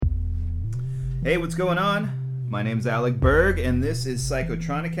Hey, what's going on? My name's Alec Berg, and this is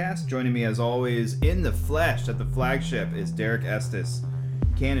PsychotroniCast. Joining me, as always, in the flesh at the flagship is Derek Estes.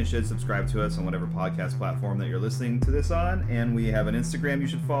 You can and should subscribe to us on whatever podcast platform that you're listening to this on, and we have an Instagram you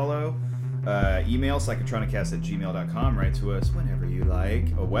should follow. Email psychotronicast@gmail.com. Write to us whenever you like.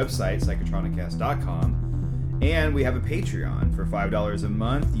 A website, psychotronicast.com. And we have a Patreon. For $5 a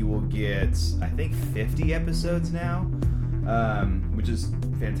month, you will get, I think, 50 episodes now, which is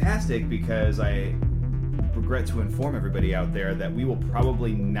fantastic because I regret to inform everybody out there that we will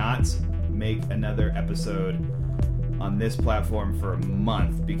probably not make another episode on this platform for a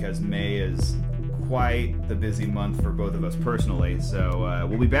month because May is quite the busy month for both of us personally. So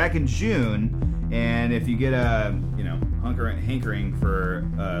we'll be back in June, and if you get a hankering for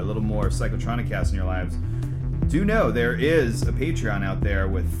a little more PsychotroniCast in your lives, do know there is a Patreon out there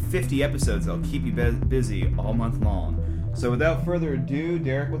with 50 episodes that'll keep you busy all month long. So without further ado,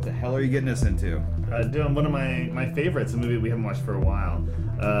 Derek, what the hell are you getting us into? Doing one of my favorites, a movie we haven't watched for a while,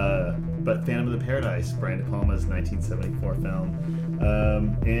 but Phantom of the Paradise, Brian De Palma's 1974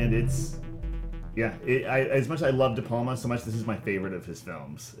 film, and it's, as much as I love De Palma so much, this is my favorite of his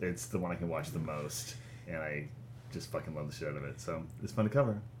films. It's the one I can watch the most, and I just fucking love the shit out of it, so it's fun to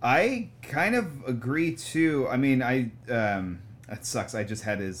cover. I kind of agree too. I mean, that sucks. I just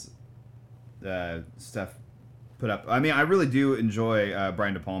had his stuff put up. I mean, I really do enjoy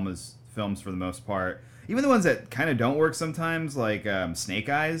Brian De Palma's films for the most part. Even the ones that kind of don't work sometimes, like Snake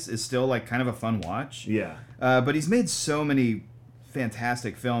Eyes, is still like kind of a fun watch. Yeah. But he's made so many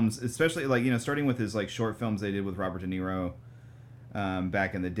fantastic films, especially like, starting with his like short films they did with Robert De Niro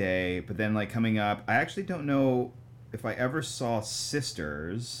back in the day. But then like coming up, I actually don't know if I ever saw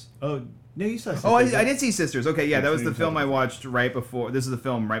Sisters. Oh, no, you saw Sisters. Oh, I did see Sisters. Okay, yeah, that was the film I watched right before. This is the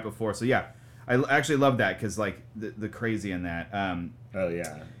film right before. So yeah, I actually love that because like the crazy in that. Oh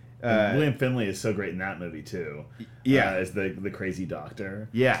yeah. William Finley is so great in that movie too. Yeah, as the crazy doctor.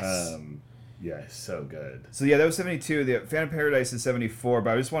 Yes. Yeah, so good. So yeah, that was 72. The Phantom of Paradise is 74.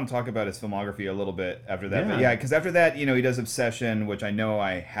 But I just want to talk about his filmography a little bit after that. Yeah. But yeah, because after that, he does Obsession, which I know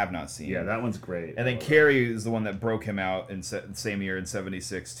I have not seen. Yeah, that one's great. And then Carrie is the one that broke him out in the same year in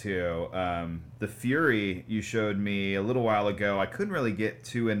 76 too. The Fury you showed me a little while ago. I couldn't really get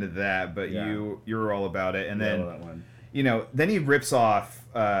too into that, but you were all about it. And then I love that one. then he rips off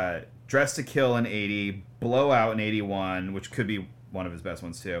Dress to Kill in 80, Blowout in 81, which could be one of his best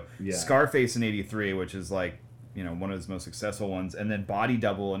ones too. Yeah. Scarface in 83, which is like, one of his most successful ones, and then Body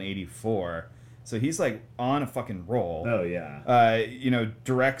Double in 84. So he's like on a fucking roll. Oh yeah.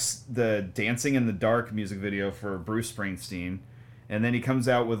 Directs the Dancing in the Dark music video for Bruce Springsteen, and then he comes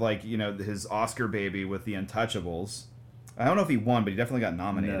out with like, his Oscar baby with The Untouchables. I don't know if he won, but he definitely got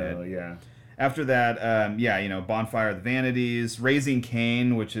nominated. No, yeah. After that, Bonfire of the Vanities, Raising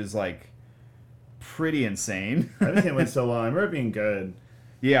Cain, which is like pretty insane. I haven't seen it in so long. I remember it being good.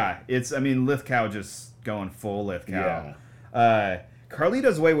 Yeah, Lithgow just going full Lithgow. Yeah.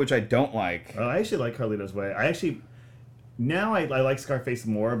 Carlito's Way, which I don't like. Oh, I actually like Carlito's Way. Now I like Scarface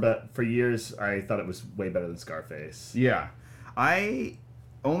more, but for years I thought it was way better than Scarface. Yeah. I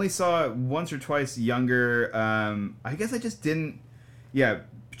only saw it once or twice younger. I guess I just didn't... Yeah,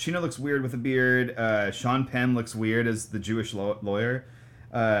 Pacino looks weird with a beard. Sean Penn looks weird as the Jewish lawyer.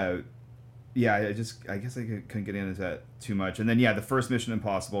 Yeah, I guess I couldn't get into that too much. And then, the first Mission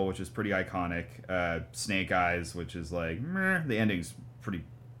Impossible, which is pretty iconic. Snake Eyes, which is like, meh. The ending's pretty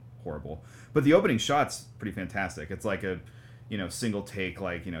horrible. But the opening shot's pretty fantastic. It's like a, single take,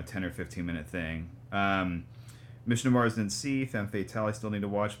 like, 10 or 15 minute thing. Mission to Mars Didn't See, Femme Fatale I still need to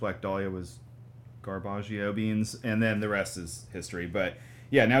watch. Black Dahlia was Garbaggio beans. And then the rest is history. But,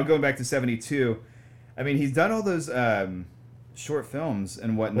 yeah, now going back to 72, he's done all those... short films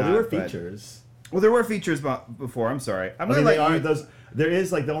and whatnot. Well, there were features. There were features before. I'm sorry. There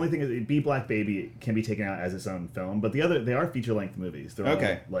is like the only thing is Be Black Baby can be taken out as its own film, but they are feature length movies. They're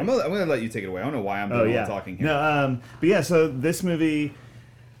okay. All, I'm gonna let you take it away. I don't know why I'm doing all the talking here. No, but yeah. So this movie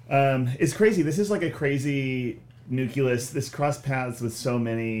is crazy. This is like a crazy nucleus. This crossed paths with so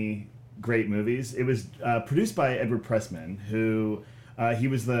many great movies. It was produced by Edward Pressman, who he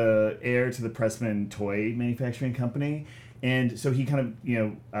was the heir to the Pressman toy manufacturing company. And so he kind of,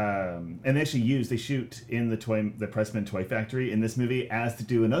 and they shoot in the Pressman Toy Factory in this movie as to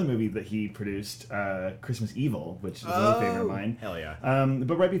do another movie that he produced, Christmas Evil, which is another favorite of mine. Hell yeah.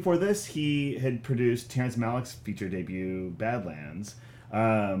 But right before this, he had produced Terrence Malick's feature debut, Badlands.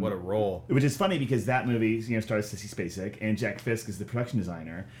 What a role. Which is funny because that movie, stars Sissy Spacek, and Jack Fisk is the production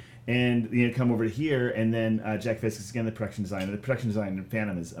designer. And come over to here, and then Jack Fisk is again the production designer. The production design in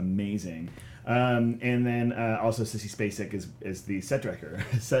Phantom is amazing. And then also Sissy Spacek is the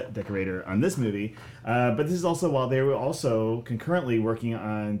set decorator on this movie. But this is also while they were also concurrently working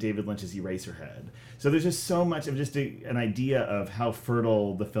on David Lynch's Eraserhead. So there's just so much of just an idea of how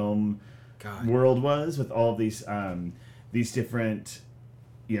fertile the film world was with all of these different,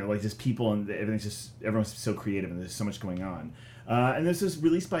 like just people, and everyone's so creative and there's so much going on. And this was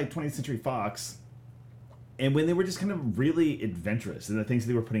released by 20th Century Fox. And when they were just kind of really adventurous in the things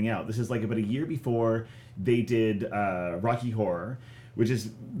they were putting out. This is like about a year before they did Rocky Horror,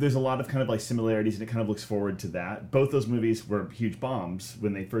 there's a lot of kind of like similarities, and it kind of looks forward to that. Both those movies were huge bombs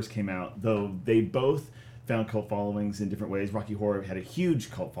when they first came out, though they both found cult followings in different ways. Rocky Horror had a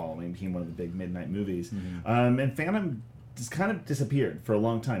huge cult following, became one of the big midnight movies. Mm-hmm. And Phantom just kind of disappeared for a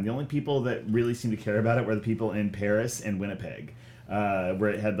long time. The only people that really seemed to care about it were the people in Paris and Winnipeg. Where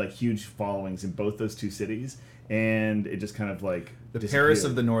it had like huge followings in both those two cities, and it just kind of like the Paris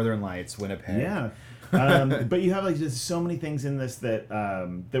of the Northern Lights, Winnipeg. Yeah, but you have like just so many things in this that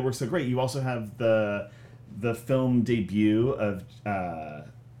work so great. You also have the film debut of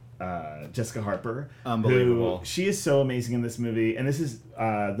Jessica Harper. Unbelievable. She is so amazing in this movie, and this is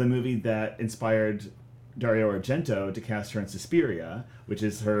the movie that inspired Dario Argento to cast her in Suspiria, which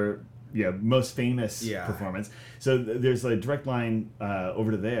is her most famous performance. So there's a direct line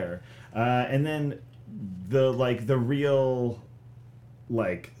over to there, and then the real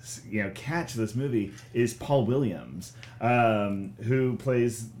catch of this movie is Paul Williams, who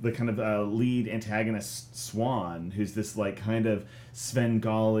plays the kind of lead antagonist Swan, who's this like kind of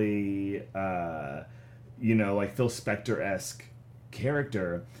Svengali, like Phil Spector-esque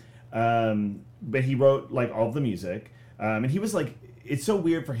character, but he wrote like all of the music, and he was like. It's so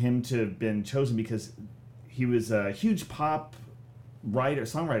weird for him to have been chosen because he was a huge pop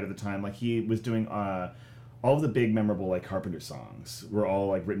songwriter at the time. Like he was doing all of the big memorable like Carpenter songs were all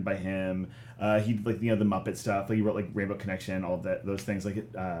like written by him. He like the Muppet stuff. Like he wrote like Rainbow Connection, all of those things. Like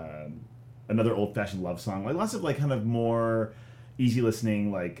another old fashioned love song. Like lots of like kind of more easy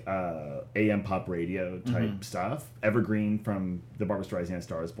listening like AM pop radio type stuff. Evergreen from the Barbra Streisand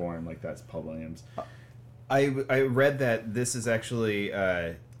Star Is Born. Like that's Paul Williams. I read that this is actually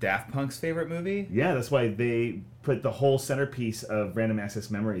Daft Punk's favorite movie. Yeah, that's why they put the whole centerpiece of Random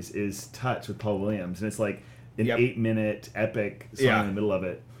Access Memories is Touch with Paul Williams, and it's like an 8-minute epic song in the middle of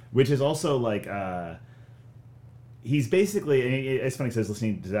it, which is also like he's basically, and it's funny because I was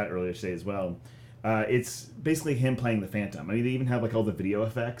listening to that earlier today as well. It's basically him playing the Phantom. I mean, they even have like all the video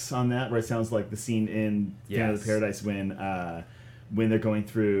effects on that, where it sounds like the scene in Phantom of the Paradise when they're going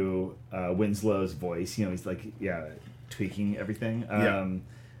through Winslow's voice, he's like, tweaking everything.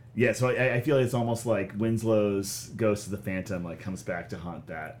 So I feel like it's almost like Winslow's Ghost of the Phantom like comes back to haunt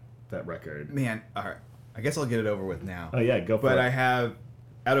that record. Man, all right. I guess I'll get it over with now. Oh yeah, go for it. But I have,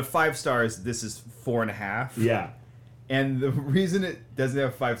 out of 5 stars, this is 4.5. Yeah. And the reason it doesn't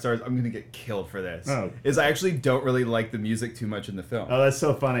have 5 stars, I'm going to get killed for this, is I actually don't really like the music too much in the film. Oh, that's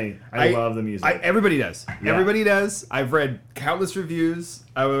so funny. I love the music. Everybody does. Yeah. Everybody does. I've read countless reviews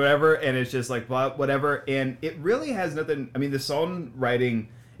or whatever, and it's just like, blah, whatever. And it really has nothing. I mean, the songwriting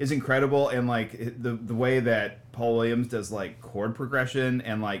is incredible, and like the way that Paul Williams does like chord progression,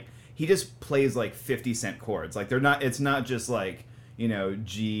 and like he just plays like 50-cent chords. Like it's not just like,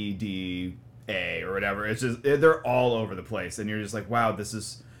 G, D, A or whatever. It's just they're all over the place, and you're just like, wow, this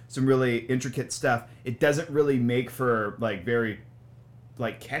is some really intricate stuff. It doesn't really make for like very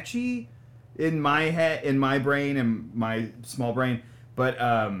like catchy in my head, in my brain, and my small brain, but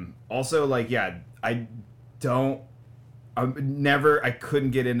also like I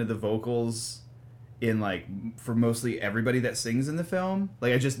couldn't get into the vocals in like for mostly everybody that sings in the film.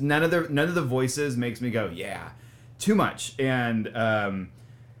 Like I just none of the voices makes me go too much. And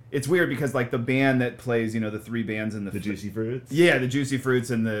it's weird because like the band that plays, the 3 bands in the Juicy Fruits. Yeah, the Juicy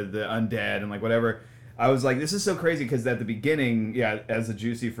Fruits and the Undead and like whatever. I was like, this is so crazy because at the beginning, as the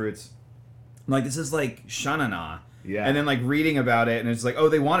Juicy Fruits, I'm like, this is like Sha-na-na. Yeah. And then like reading about it, and it's like, oh,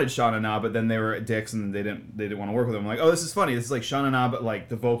 they wanted Sha-na-na, but then they were dicks and they didn't want to work with them. I'm like, oh, this is funny. This is like Sha-na-na, but like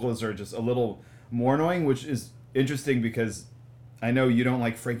the vocals are just a little more annoying, which is interesting because I know you don't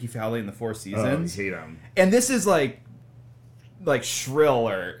like Frankie Valli in the Four Seasons. Oh, I hate him. And this is like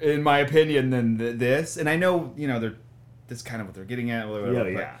shriller in my opinion than this. And I know that's kind of what they're getting at.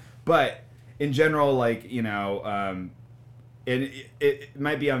 Whatever, but in general, like and it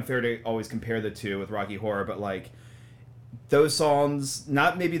might be unfair to always compare the two with Rocky Horror, but like those songs,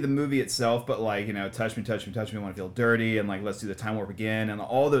 not maybe the movie itself, but like touch me, touch me, touch me, I want to feel dirty, and like let's do the time warp again, and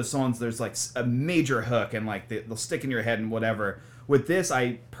all those songs, there's like a major hook, and like they'll stick in your head and whatever. With this,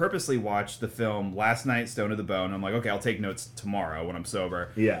 I purposely watched the film last night, Stone to the Bone. I'm like, okay, I'll take notes tomorrow when I'm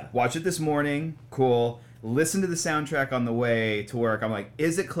sober. Yeah. Watch it this morning. Cool. Listen to the soundtrack on the way to work. I'm like,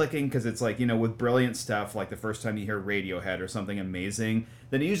 is it clicking? Because it's like, with brilliant stuff, like the first time you hear Radiohead or something amazing,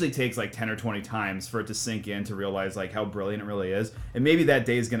 then it usually takes like 10 or 20 times for it to sink in to realize like how brilliant it really is. And maybe that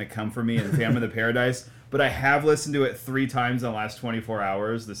day is going to come for me in Phantom of the Paradise. But I have listened to it 3 times in the last 24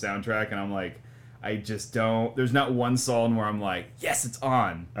 hours, the soundtrack, and I'm like, I just don't. There's not one song where I'm like, yes, it's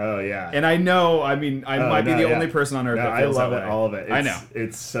on. Oh yeah. And I know. I mean, I might be the only person on earth that feels I love that it. way. All of it. I know.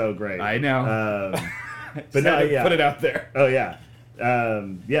 It's so great. I know. But no, put it out there. Oh yeah.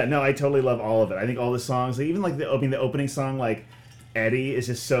 I totally love all of it. I think all the songs, like, even like the opening song, like Eddie, is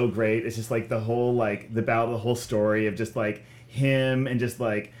just so great. It's just like the whole the whole story of just like him and just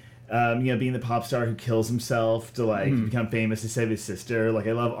like. Being the pop star who kills himself to become famous to save his sister. Like,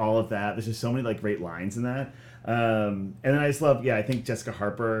 I love all of that. There's just so many like great lines in that. And then I just love, I think Jessica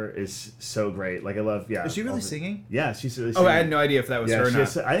Harper is so great. Like, I love, Is she really singing? Yeah, she's really singing. Oh, I had no idea if that was her or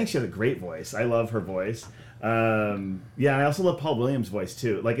not. I think she has a great voice. I love her voice. And I also love Paul Williams' voice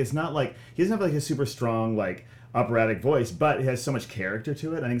too. Like, it's not like he doesn't have like a super strong like operatic voice, but it has so much character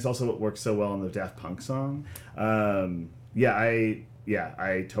to it. I think it's also what works so well in the Daft Punk song.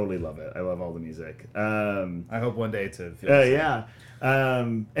 I totally love it. I love all the music. I hope one day to feel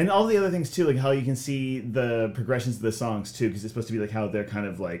and all the other things too, like how you can see the progressions of the songs too, because it's supposed to be like how they're kind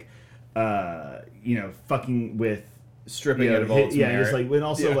of like, fucking with stripping it of all its merit. Just like when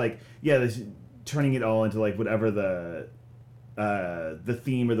also there's turning it all into like whatever the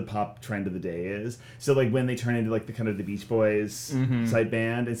theme or the pop trend of the day is. So like when they turn into like the kind of the Beach Boys side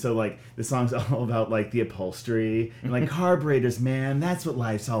band, and so like the song's all about like the upholstery and like carburetors, man, that's what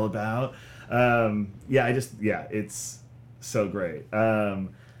life's all about. It's so great. I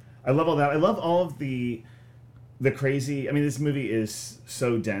love all that. I love all of the crazy. I mean, this movie is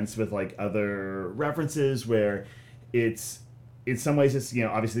so dense with like other references where it's in some ways it's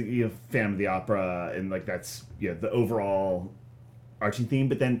obviously Phantom of the Opera, and like that's the overall arching theme,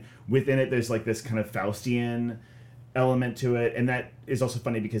 but then within it there's like this kind of Faustian element to it, and that is also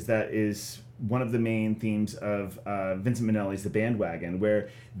funny because that is one of the main themes of Vincent Minnelli's The Bandwagon, where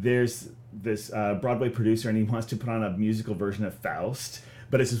there's this Broadway producer and he wants to put on a musical version of Faust,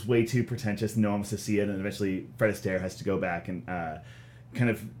 but it's just way too pretentious and no one wants to see it, and eventually Fred Astaire has to go back and kind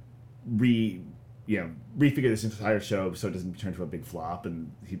of refigure this entire show so it doesn't turn into a big flop,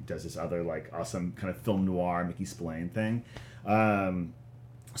 and he does this other like awesome kind of film noir Mickey Spillane thing.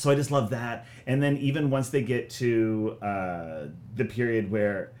 So I just love that. And then even once they get to the period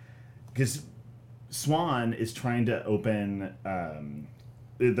where, because Swan is trying to open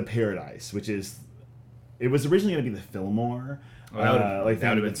the Paradise, which is, it was originally going to be the Fillmore. That would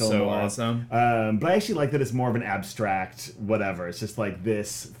have been so awesome. But I actually like that it's more of an abstract whatever. It's just like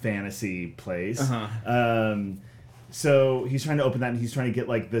this fantasy place. So he's trying to open that, and he's trying to get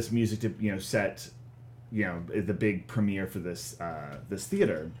like this music to set the big premiere for this this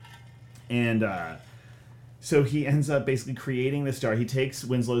theater. And so he ends up basically creating the star. He takes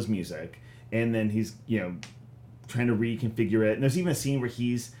Winslow's music, and then he's trying to reconfigure it. And there's even a scene where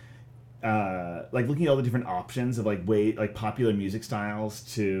he's like looking at all the different options of like popular music styles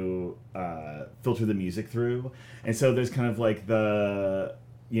to filter the music through. And so there's kind of like the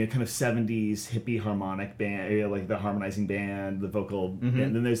kind of 70s hippie harmonic band, like the harmonizing band, the vocal,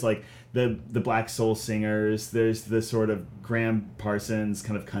 and then there's like the black soul singers. There's the sort of Graham Parsons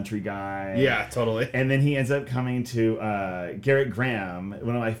kind of country guy. Yeah, totally. And then he ends up coming to Garrett Graham.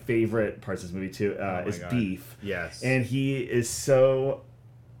 One of my favorite parts of this movie too is God. Beef. Yes. And he is so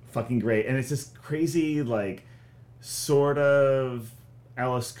fucking great, and it's this crazy like sort of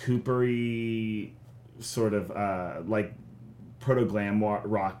Alice Cooper-y sort of like proto-glam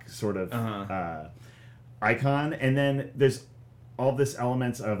rock sort of icon. And then there's all this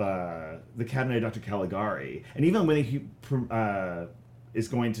elements of the Cabinet of Dr. Caligari, and even when he is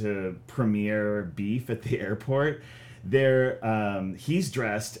going to premiere Beef at the airport, he's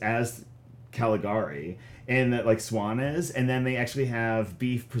dressed as Caligari, and that like Swan is, and then they actually have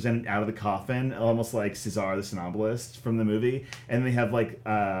Beef presented out of the coffin, almost like Cesar the Somnambulist from the movie, and they have like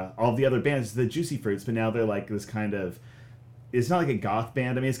all the other bands, the Juicy Fruits, but now they're like this kind of, it's not like a goth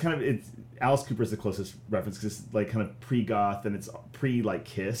band. I mean, it's Alice Cooper's the closest reference because it's like kind of pre-goth, and it's pre like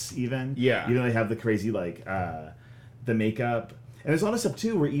Kiss even. Yeah. They have the crazy like the makeup, and there's a lot of stuff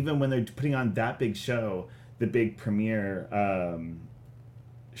too where even when they're putting on that big show, the big premiere,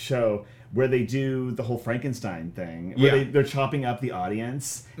 show where they do the whole Frankenstein thing, where they're chopping up the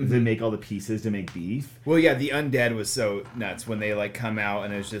audience. They make all the pieces to make beef. Well, yeah, the undead was so nuts when they like come out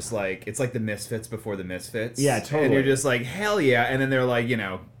and it's just like it's like the Misfits before the Misfits. Yeah, totally. And you're just like hell yeah, and then they're like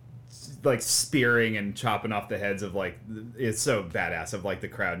like spearing and chopping off the heads of like it's so badass of like the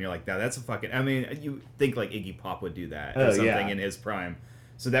crowd, and you're like that's a fucking. I mean, you think like Iggy Pop would do that or something in his prime.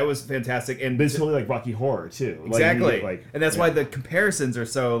 So that was fantastic, but it's totally like Rocky Horror too. Exactly, like, and that's why the comparisons are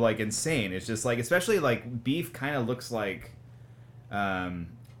so like insane. It's just like, especially like Beef kind of looks like, all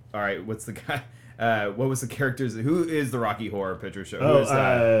right, what's the guy? What was the characters? Who is the Rocky Horror Picture Show? Who is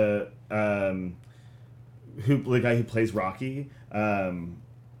that? Who the guy who plays Rocky?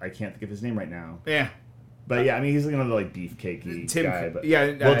 I can't think of his name right now. Yeah. But yeah, I mean, he's like another like beefcakey guy. But,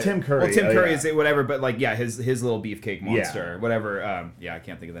 Tim Curry. Well, Tim Curry is whatever, but like his little beefcake monster, whatever. I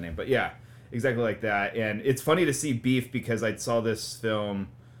can't think of the name, but yeah, exactly like that. And it's funny to see Beef because I saw this film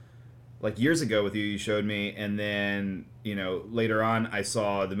like years ago with you. You showed me, and then later on I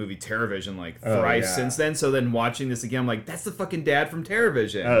saw the movie TerrorVision like thrice since then. So then watching this again, I'm like, that's the fucking dad from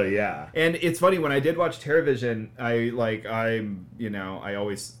TerrorVision. Oh yeah. And it's funny when I did watch TerrorVision, I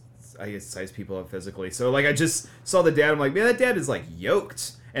size people up physically. So like I just saw the dad. I'm like, man, that dad is like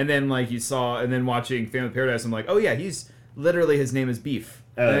yoked. And then like and then watching Family Paradise, I'm like, oh yeah, he's literally, his name is Beef.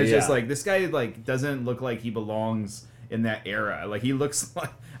 And it's just like, this guy like doesn't look like he belongs in that era. Like he looks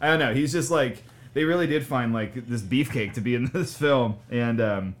like, I don't know. He's just like, they really did find like this beefcake to be in this film.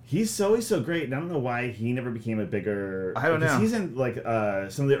 And he's so great. And I don't know why he never became a bigger. I don't know. He's in like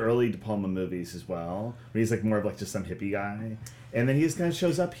some of the early De Palma movies as well, where he's like more of like just some hippie guy. And then he just kind of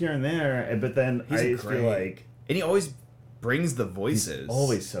shows up here and there, but then I just feel like... And he always brings the voices. He's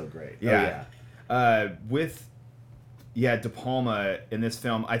always so great. Yeah. With De Palma in this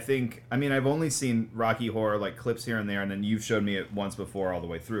film, I've only seen Rocky Horror, like, clips here and there, and then you've showed me it once before all the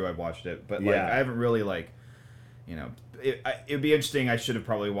way through. I've watched it. But, like, I haven't really, like, it'd be interesting. I should have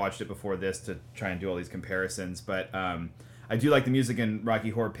probably watched it before this to try and do all these comparisons. But I do like the music in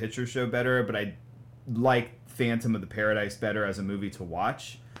Rocky Horror Picture Show better, but I like Phantom of the Paradise better as a movie to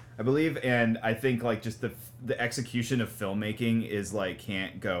watch, I believe. And I think like just the execution of filmmaking is like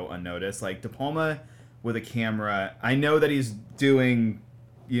can't go unnoticed. Like De Palma with a camera, I know that he's doing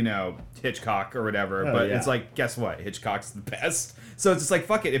Hitchcock or whatever, but it's like, guess what, Hitchcock's the best. So it's just like,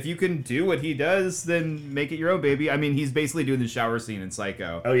 fuck it, if you can do what he does, then make it your own, baby. I mean, he's basically doing the shower scene in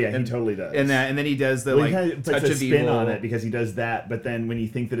Psycho. Oh yeah, he totally does. And then he does the touch of spin evil on it, because he does that, but then when you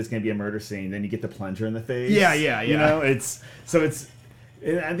think that it's going to be a murder scene, then you get the plunger in the face. Yeah. And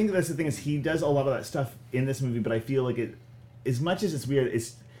I think that's the thing, is he does a lot of that stuff in this movie, but I feel like it, as much as it's weird,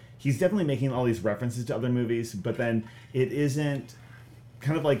 he's definitely making all these references to other movies, but then it isn't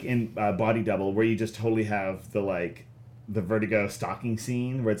kind of like in Body Double, where you just totally have the Vertigo stalking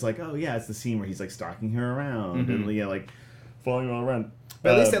scene, where it's like, oh yeah, it's the scene where he's like stalking her around and like following her all around.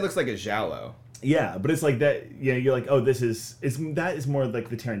 But at least that looks like a giallo. Yeah, but it's like that. Yeah, you're like, oh, that is more like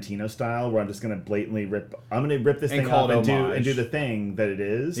the Tarantino style, where I'm just gonna blatantly rip this thing off and do the thing that it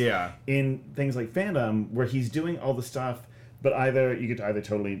is. Yeah. In things like Phantom, where he's doing all the stuff, but you could either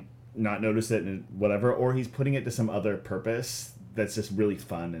totally not notice it and whatever, or he's putting it to some other purpose that's just really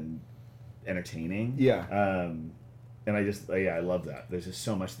fun and entertaining. Yeah. And I love that. There's just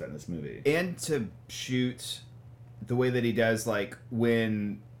so much of that in this movie. And to shoot the way that he does, like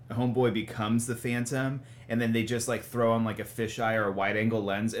when Homeboy becomes the Phantom, and then they just like throw on like a fisheye or a wide angle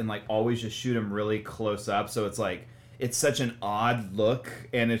lens and like always just shoot him really close up. So it's like, it's such an odd look,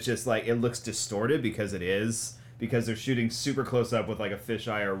 and it's just like, it looks distorted because they're shooting super close up with like a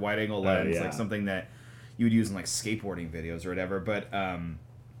fisheye or wide angle lens, like something that you would use in like skateboarding videos or whatever. But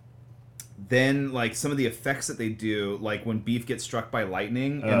then like some of the effects that they do, like when Beef gets struck by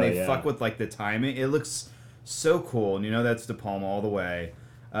lightning and they fuck with like the timing, it looks so cool. And that's De Palma all the way.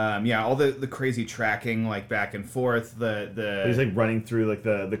 All the crazy tracking, like back and forth, he's like running through like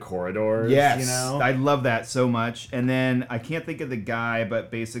the corridors. Yes, I love that so much. And then I can't think of the guy,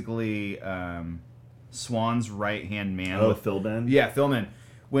 but basically Swan's right hand man. Philbin. Yeah, Philbin.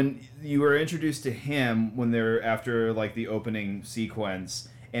 When you were introduced to him, when they're after like the opening sequence,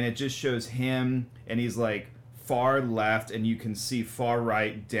 and it just shows him, and he's like far left, and you can see far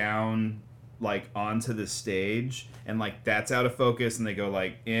right down like onto the stage, and like that's out of focus, and they go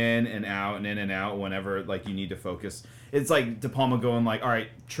like in and out and in and out whenever like you need to focus. It's like De Palma going like, all right,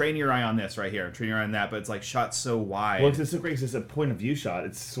 train your eye on this right here, train your eye on that, but it's like shot so wide. Well, it's so great because it's a point of view shot.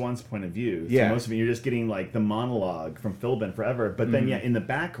 It's Swan's point of view. Yeah. So most of it, you're just getting like the monologue from Philbin forever, but then in the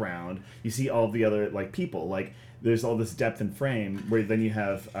background you see all the other like people, like there's all this depth in frame where then you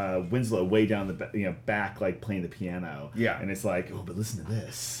have Winslow way down the back, like playing the piano. Yeah. And it's like, oh, but listen to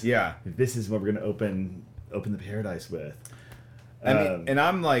this. Yeah. This is what we're gonna open the paradise with. I mean, and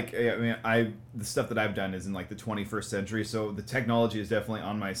I'm like, the stuff that I've done is in like the 21st century, so the technology is definitely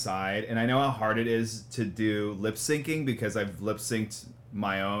on my side, and I know how hard it is to do lip syncing because I've lip synced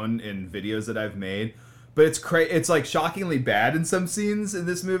my own in videos that I've made. But it's like shockingly bad in some scenes in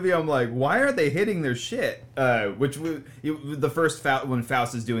this movie. I'm like, why are they hitting their shit? The first when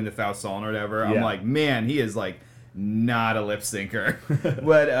Faust is doing the Faust song or whatever, I'm like, man, he is like not a lip syncer.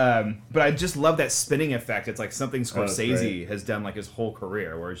 but I just love that spinning effect. It's like something Scorsese has done like his whole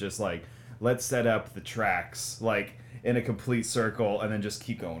career, where it's just like, let's set up the tracks like in a complete circle and then just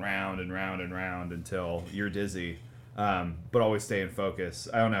keep going round and round and round until you're dizzy. But always stay in focus.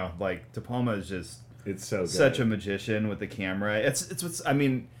 I don't know, like De Palma is just. It's so good. Such a magician with the camera. It's what's I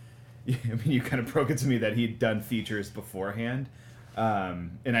mean, you kind of broke it to me that he'd done features beforehand,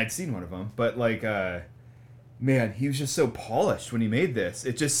 and I'd seen one of them. But like, man, he was just so polished when he made this.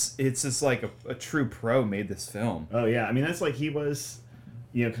 It's just like a true pro made this film. Oh yeah, I mean that's like he was,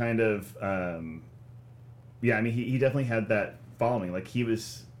 kind of, yeah. I mean he definitely had that following. Like he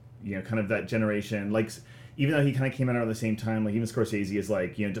was, kind of that generation. Like. Even though he kind of came out around the same time, like even Scorsese is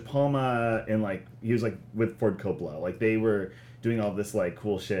like, De Palma and like he was like with Ford Coppola, like they were doing all this like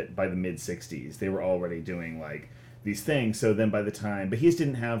cool shit by the mid '60s. They were already doing like these things. So then by the time, but he just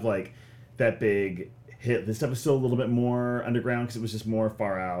didn't have like that big hit. This stuff was still a little bit more underground because it was just more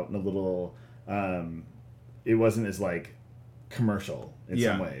far out and a little. It wasn't as like commercial in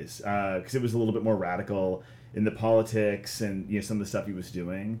some ways because it was a little bit more radical in the politics and some of the stuff he was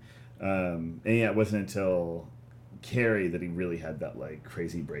doing. And it wasn't until Carrie that he really had that like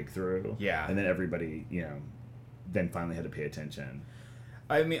crazy breakthrough. Yeah. And then everybody, then finally had to pay attention.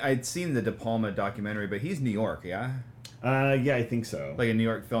 I mean, I'd seen the De Palma documentary, but he's New York, yeah? Yeah, I think so. Like a New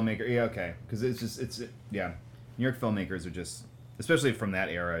York filmmaker. Yeah, okay. Because New York filmmakers are just, especially from that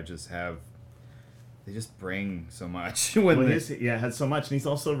era, they just bring so much. Had so much. And he's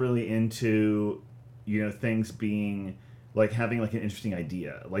also really into, things being... like having like an interesting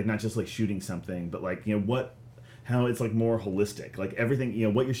idea, like not just like shooting something, but like how it's like more holistic. Like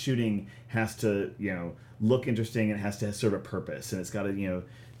everything, what you're shooting has to look interesting and it has to serve a purpose, and it's got to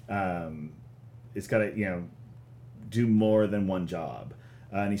do more than one job,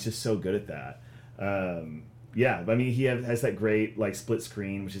 and he's just so good at that. I mean he has that great like split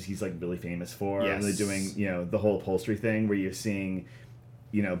screen, which is he's like really famous for. Yes. And they're doing the whole upholstery thing where you're seeing.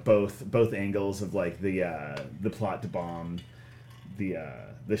 Both angles of like the plot to bomb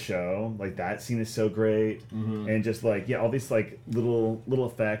the show. Like that scene is so great, and just like all these like little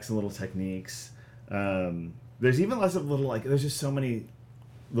effects and little techniques. There's even less of little like there's just so many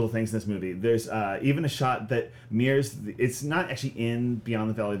little things in this movie. There's even a shot that mirrors. It's not actually in Beyond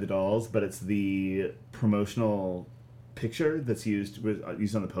the Valley of the Dolls, but it's the promotional picture that's used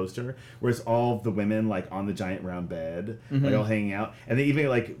on the poster, where it's all the women like on the giant round bed, like all hanging out, and they even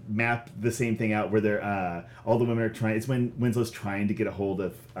like map the same thing out where they're all the women are trying. It's when Winslow's trying to get a hold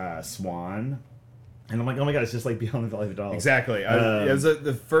of Swan, and I'm like, oh my god, it's just like Beyond the Valley of the Dolls. Exactly. It was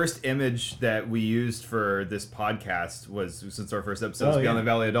the first image that we used for this podcast was since our first episode was Beyond the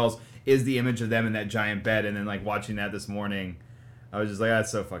Valley of the Dolls is the image of them in that giant bed, and then like watching that this morning. I was just like, that's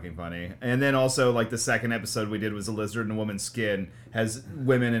so fucking funny. And then also, like, the second episode we did was a lizard in a woman's skin, has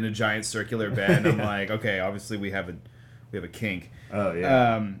women in a giant circular bed. I'm like, okay, obviously we have a kink. Oh,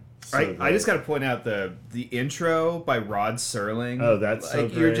 yeah. I just got to point out the intro by Rod Serling. Oh, that's so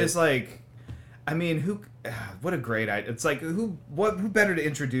great. You're just like, I mean, what a great idea. It's like, who better to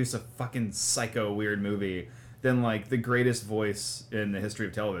introduce a fucking psycho weird movie than like the greatest voice in the history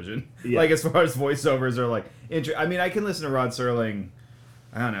of television. Yeah. Like as far as voiceovers are like, I mean, I can listen to Rod Serling.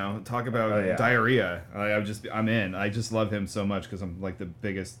 I don't know, talk about diarrhea. I'm in. I just love him so much because I'm like the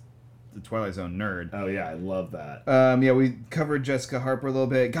biggest Twilight Zone nerd. Oh yeah, I love that. We covered Jessica Harper a little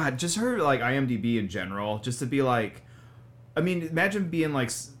bit. God, just her like IMDb in general, just to be like, I mean, imagine being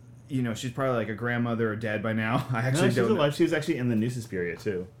like, she's probably like a grandmother or dead by now. I actually she's alive. She was actually in the new Suspiria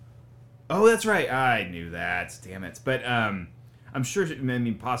too. Oh, that's right. I knew that. Damn it. But I'm sure.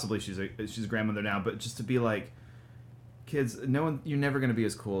 Possibly she's a grandmother now. But just to be like, kids, you're never gonna be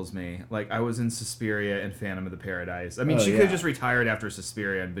as cool as me. Like I was in Suspiria and Phantom of the Paradise. I mean, she could have just retired after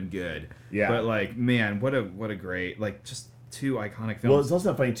Suspiria and been good. Yeah. But like, man, what a great like just two iconic films. Well, it's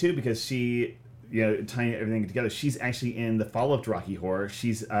also funny too because she. Tying everything together. She's actually in the follow-up to Rocky Horror.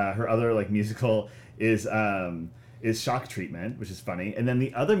 She's her other like musical is Shock Treatment, which is funny. And then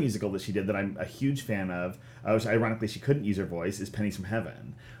the other musical that she did that I'm a huge fan of, which ironically she couldn't use her voice, is Pennies from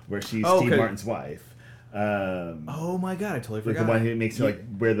Heaven, where she's Steve Martin's wife. Oh my god, I totally forgot. Like the one who makes her like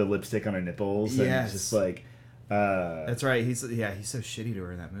wear the lipstick on her nipples. And Yes. it's just like. That's right. He's so shitty to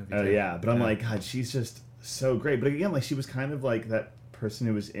her in that movie. Oh yeah, but I'm like, God, she's just so great. But again, like she was kind of like that person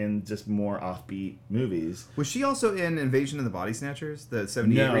who was in just more offbeat movies. Was she also in Invasion of the Body Snatchers, the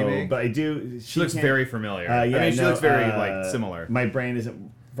 '78 remake? But I do. She looks very familiar. Yeah, I mean, she looks very like similar. My brain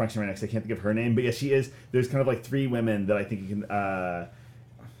isn't functioning right now because I can't think of her name. But yeah, she is. There's kind of like three women that I think you can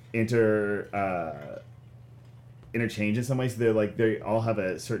interchange in some ways. They're like they all have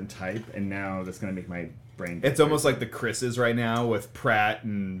a certain type, and now that's gonna make my brain. It's almost like the Chris's right now with Pratt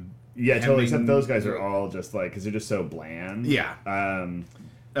and. Yeah, totally. Except those guys are all just like because they're just so bland. Yeah.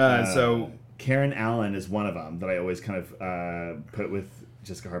 So Karen Allen is one of them that I always kind of put with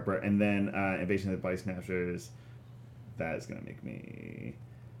Jessica Harper, and then Invasion of the Body Snatchers. That is gonna make me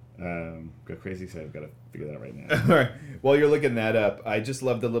go crazy. So I've got to figure that out right now. All right. While you're looking that up, I just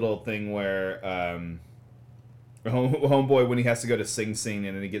love the little thing where homeboy when he has to go to Sing Sing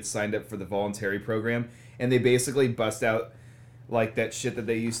and then he gets signed up for the voluntary program, and they basically bust out. Like that shit that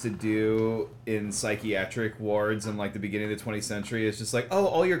they used to do in psychiatric wards in like the beginning of the 20th century. It's just like, oh,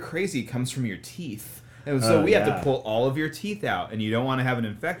 all your crazy comes from your teeth. And so we have to pull all of your teeth out, and you don't want to have an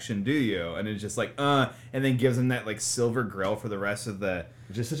infection, do you? And it's just like, and then gives them that like silver grill for the rest of the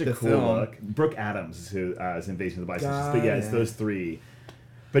Which is such a cool look. Brooke Adams is who is Invasion of the Body Snatchers. But yeah, it's those three.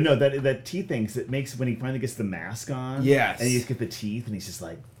 But no, that teeth thing, it makes when he finally gets the mask on. Yes. And you just get the teeth, and he's just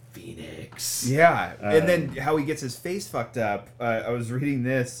like, Phoenix. Yeah, and then how he gets his face fucked up. I was reading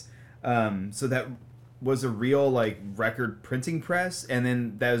this, so that was a real like record printing press, and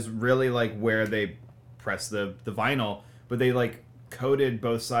then that was really like where they press the vinyl, but they like coated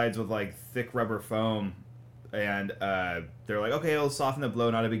both sides with like thick rubber foam, and they're like, okay, it'll soften the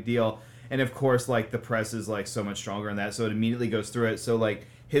blow, not a big deal. And of course, like the press is like so much stronger than that, so it immediately goes through it. So like.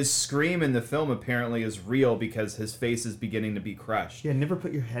 His scream in the film apparently is real because his face is beginning to be crushed. Yeah, never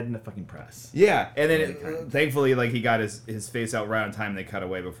put your head in a fucking press. Yeah, and then thankfully, like he got his face out right on time. They cut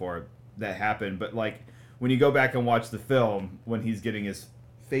away before that happened. But like when you go back and watch the film, when he's getting his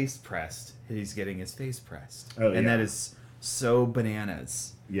face pressed, and that is so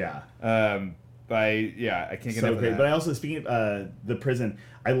bananas. Yeah. I can't get over that. But I also, speaking of the prison,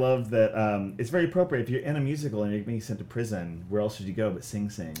 I love that it's very appropriate if you're in a musical and you're being sent to prison. Where else should you go but Sing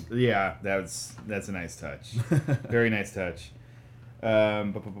Sing? Yeah, that's a nice touch. Very nice touch.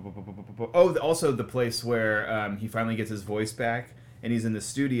 Also the place where he finally gets his voice back and he's in the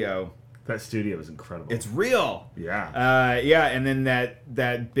studio. That studio is incredible. It's real. Yeah. And then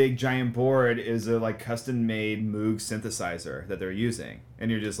that big giant board is a like custom made Moog synthesizer that they're using,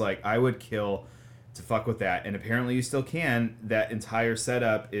 and you're just like, I would kill to fuck with that, and apparently you still can. That entire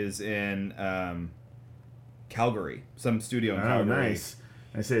setup is in Calgary, some studio in Calgary. Oh, nice.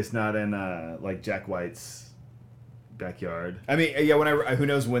 I say it's not in like Jack White's backyard. I mean, yeah. Who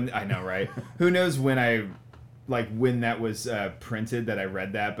knows when? I know, right? Who knows when when that was printed that I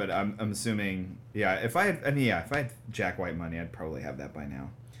read that, but I'm assuming, yeah. If I had Jack White money, I'd probably have that by now.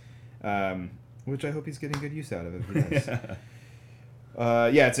 Which I hope he's getting good use out of it. Yes.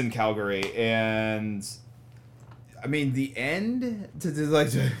 Yeah, it's in Calgary, and I mean the end.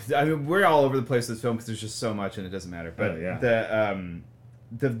 I mean, we're all over the place with this film because there's just so much, and it doesn't matter. But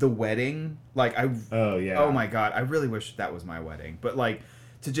the wedding, like oh my god, I really wish that was my wedding. But like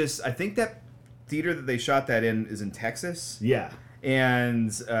I think that theater that they shot that in is in Texas. Yeah,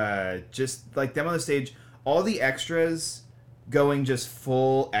 and just like them on the stage, all the extras going just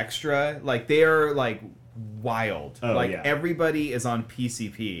full extra, like they are like. Wild. Everybody is on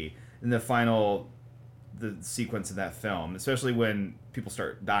PCP in the sequence of that film, especially when people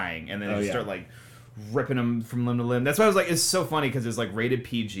start dying and then start like ripping them from limb to limb. That's why I was like, it's so funny because it's like rated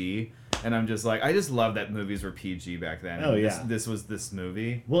PG, and I'm just like, I just love that movies were PG back then. Oh yeah, this was this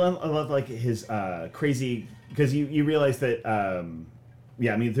movie. Well, I love like his crazy, because you realize that I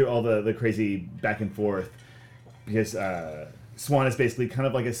mean through all the crazy back and forth, because Swan is basically kind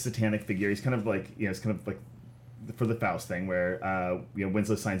of like a satanic figure. He's kind of like, it's kind of like for the Faust thing where,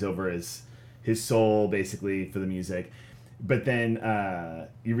 Winslow signs over his soul basically for the music. But then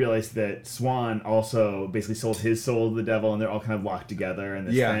you realize that Swan also basically sold his soul to the devil, and they're all kind of locked together in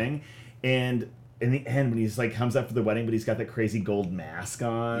this thing. And in the end, when he's like comes up for the wedding, but he's got that crazy gold mask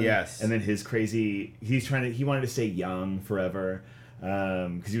on. Yes. And then he wanted to stay young forever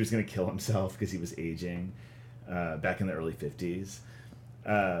because he was going to kill himself because he was aging. Back in the early 50s.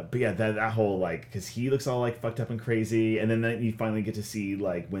 But yeah, that whole, like, because he looks all, like, fucked up and crazy, and then you finally get to see,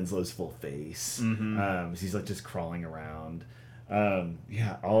 like, Winslow's full face. Mm-hmm. So he's, like, just crawling around.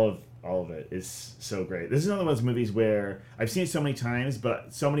 All of all of it is so great. This is another one of those movies where I've seen it so many times,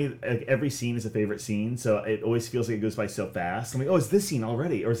 but so many, like, every scene is a favorite scene, so it always feels like it goes by so fast. I'm like, oh, it's this scene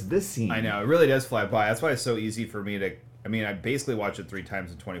already, or it's this scene. I know, it really does fly by. That's why it's so easy for me to... I mean, I basically watched it 3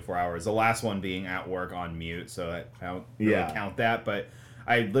 times in 24 hours. The last one being at work on mute, so I don't really count that. But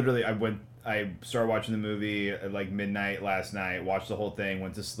I started watching the movie at like midnight last night, watched the whole thing,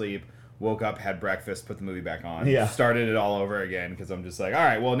 went to sleep, woke up, had breakfast, put the movie back on, started it all over again because I'm just like, all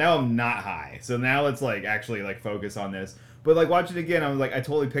right, well now I'm not high, so now let's like actually like focus on this. But like watch it again, I was like, I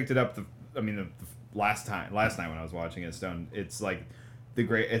totally picked it up. The last night when I was watching it stoned. It's like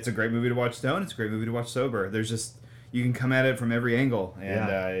it's a great movie to watch stoned. It's a great movie to watch sober. There's just, you can come at it from every angle, and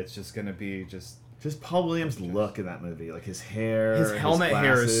it's just gonna be just Paul Williams' look in that movie, like his hair, his helmet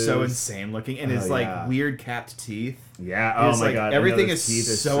hair is so insane looking, and his like weird capped teeth. Yeah, oh my god, everything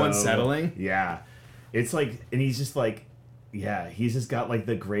is so unsettling. Yeah, it's like, and he's just like, he's just got like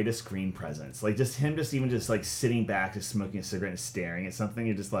the greatest screen presence. Like just him, just like sitting back, just smoking a cigarette and staring at something.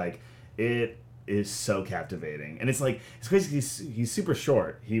 You're just like, it is so captivating, and it's like, it's crazy. He's super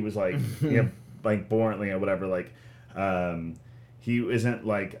short. He was like, like born, whatever, like. He isn't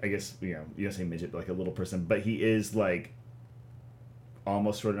like, I guess, you don't say midget, but like a little person, but he is like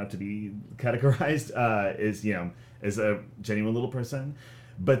almost short enough to be categorized as a genuine little person.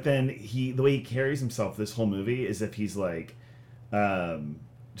 But then the way he carries himself this whole movie is if he's like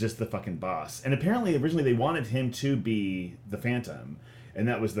just the fucking boss. And apparently originally they wanted him to be the Phantom, and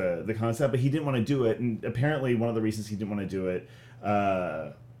that was the concept, but he didn't want to do it. And apparently one of the reasons he didn't want to do it,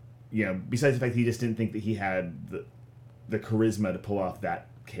 besides the fact that he just didn't think that he had the charisma to pull off that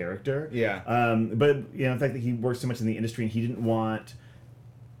character. Yeah. But the fact that he worked so much in the industry and he didn't want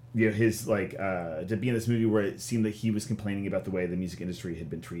his to be in this movie where it seemed that he was complaining about the way the music industry had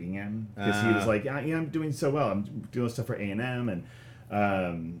been treating him, because he was like, I'm doing so well. I'm doing stuff for A&M and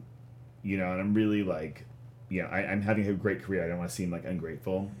and I'm really like, I'm having a great career. I don't want to seem like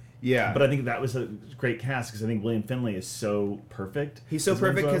ungrateful. Yeah. But I think that was a great cast because I think William Finley is so perfect. He's so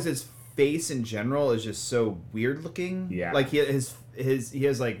perfect because his face in general is just so weird looking. Yeah. Like he has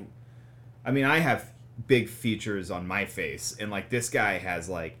like, I mean, I have big features on my face, and like this guy has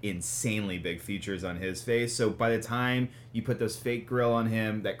like insanely big features on his face. So by the time you put those fake grill on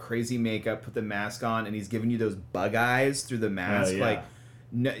him, that crazy makeup, put the mask on, and he's giving you those bug eyes through the mask, like.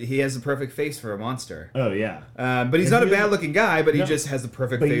 No, he has the perfect face for a monster. Oh, yeah. But he's not a bad-looking guy, but he just has the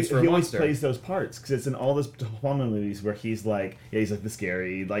perfect face for a monster. He always plays those parts, because it's in all those De Palma movies where he's like, he's like the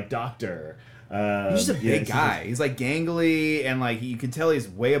scary, like, doctor. He's just a big guy. He's like gangly, and like you can tell he's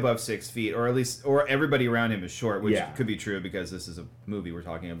way above 6 feet, or everybody around him is short, which could be true because this is a movie we're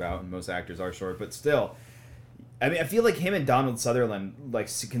talking about, and most actors are short, but still. I mean, I feel like him and Donald Sutherland like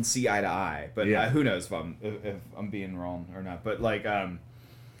can see eye to eye, but who knows if I'm being wrong or not. But like,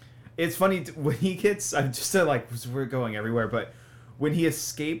 it's funny when he gets. I'm just we're going everywhere, but when he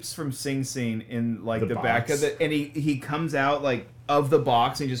escapes from Sing Sing in like the back of the, and he comes out like of the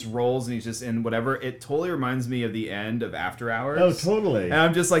box and he just rolls and he's just in whatever. It totally reminds me of the end of After Hours. Oh, totally. And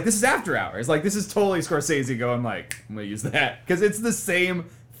I'm just like, this is After Hours. Like this is totally Scorsese going like, I'm gonna use that because it's the same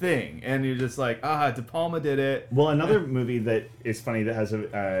thing, and you're just like, De Palma did it. Well, another movie that is funny that has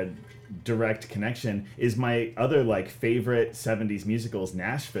a direct connection is my other like favorite 70s musicals,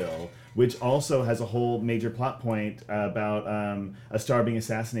 Nashville, which also has a whole major plot point about a star being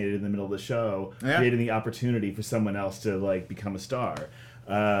assassinated in the middle of the show, creating the opportunity for someone else to like become a star.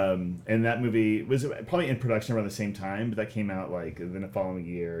 And that movie was probably in production around the same time, but that came out like in the following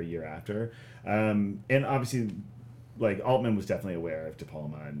year after. And obviously, like Altman was definitely aware of De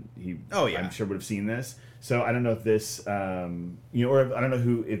Palma, and he, I'm sure, would have seen this. So I don't know if this, or I don't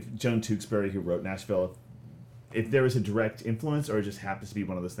know if Joan Tewksbury, who wrote Nashville, if there was a direct influence or it just happens to be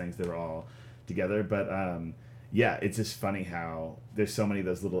one of those things that are all together. But it's just funny how there's so many of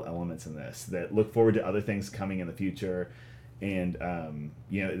those little elements in this that look forward to other things coming in the future, and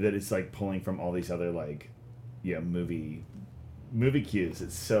that it's like pulling from all these other like, movie cues.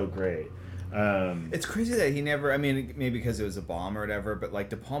 It's so great. It's crazy that he never, I mean, maybe because it was a bomb or whatever, but like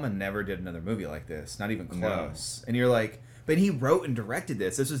De Palma never did another movie like this, not even close. No. And you're like, but he wrote and directed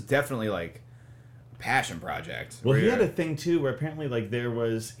this. This was definitely like a passion project. Well, he had a thing too where apparently like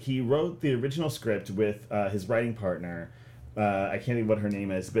he wrote the original script with his writing partner. I can't think what her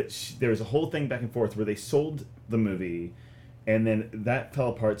name is, but there was a whole thing back and forth where they sold the movie. And then that fell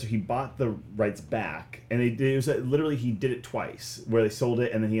apart, so he bought the rights back. And he did it twice, where they sold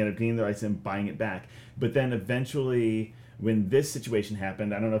it, and then he ended up getting the rights and buying it back. But then eventually, when this situation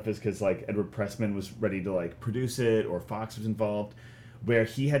happened, I don't know if it's because like Edward Pressman was ready to like produce it, or Fox was involved. where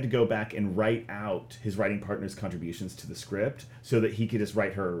he had to go back and write out his writing partner's contributions to the script so that he could just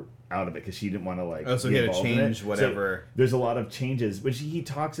write her out of it because she didn't want to like. Oh, so he had to change whatever. So there's a lot of changes, which he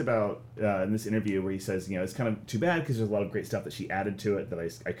talks about in this interview where he says, it's kind of too bad because there's a lot of great stuff that she added to it that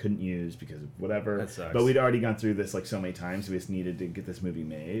I couldn't use because of whatever. That sucks. But we'd already gone through this like so many times, we just needed to get this movie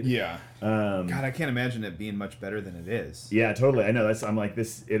made. Yeah. God, I can't imagine it being much better than it is. Yeah, totally. I know. I'm like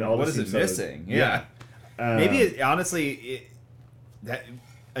this. It all. What is it missing? Yeah. Maybe honestly, that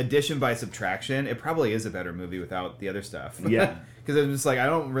addition by subtraction, it probably is a better movie without the other stuff. Yeah. Because I'm just like, I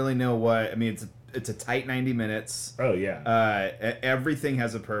don't really know what. I mean, it's a tight 90 minutes. Oh yeah. Everything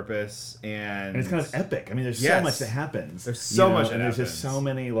has a purpose, and it's kind of epic. I mean, there's so much that happens. There's so much that and happens. There's just so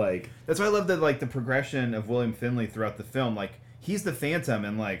many like. That's why I love the progression of William Finley throughout the film. Like he's the Phantom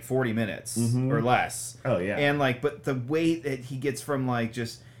in like 40 minutes or less. Oh yeah. And like, but the way that he gets from like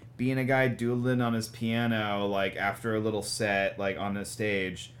just being a guy doodling on his piano like after a little set like on the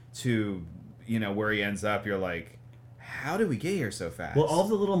stage to where he ends up, you're like, how did we get here so fast? Well, all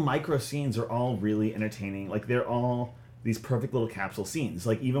the little micro scenes are all really entertaining. Like they're all these perfect little capsule scenes.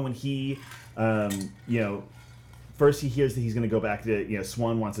 Like even when he, first he hears that he's going to go back to,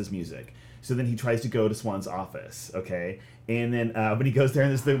 Swan wants his music. So then he tries to go to Swan's office, okay? And then when he goes there,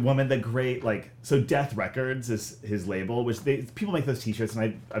 and there's the woman, the great, so Death Records is his label, which people make those t-shirts,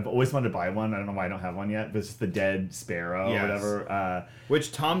 and I've always wanted to buy one. I don't know why I don't have one yet, but it's the Dead Sparrow or whatever.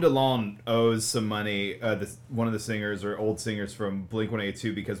 Which Tom DeLonge owes some money, one of the singers or old singers from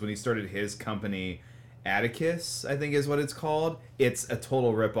Blink-182, because when he started his company, Atticus, I think is what it's called, it's a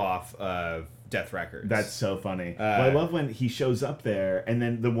total ripoff of Death Records. That's so funny. Well, I love when he shows up there, and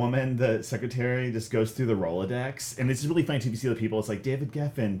then the woman, the secretary, just goes through the Rolodex, and it's really funny too. You see the people. It's like David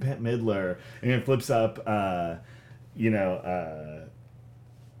Geffen, Bette Midler, and it flips up,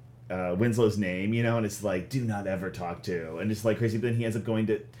 Winslow's name, and it's like, do not ever talk to, and it's like crazy. But then he ends up going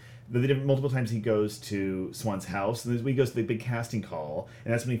to. Multiple times he goes to Swan's house, and then he goes to the big casting call,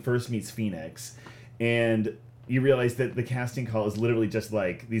 and that's when he first meets Phoenix, and. You realize that the casting call is literally just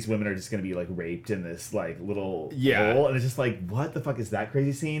like these women are just going to be like raped in this like little hole, and it's just like, what the fuck is that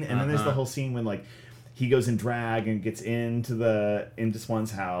crazy scene? And then there's the whole scene when like he goes in drag and gets into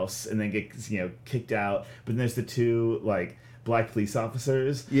Swan's house and then gets kicked out. But then there's the two like black police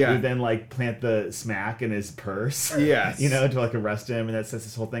officers who then like plant the smack in his purse, to like arrest him, and that sets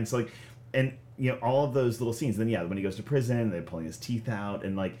this whole thing. So like, and all of those little scenes. Then when he goes to prison, they're pulling his teeth out,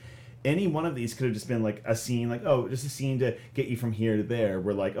 and like. Any one of these could have just been like a scene, like, oh, just a scene to get you from here to there.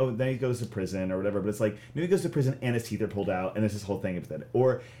 Where like, oh, then he goes to prison or whatever. But it's like, maybe he goes to prison and his teeth are pulled out, and there's this whole thing of that.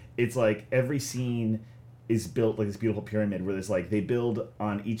 Or it's like every scene is built like this beautiful pyramid where there's like they build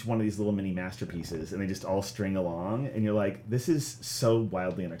on each one of these little mini masterpieces, and they just all string along, and you're like, this is so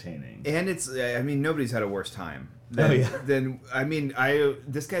wildly entertaining. And it's, I mean, nobody's had a worse time. This guy's been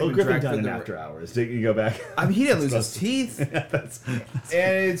Griffin done in After Hours. Did you go back? I mean, he didn't lose his teeth. that's and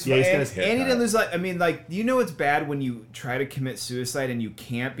it's he's got his hair and he cut. didn't lose it's bad when you try to commit suicide and you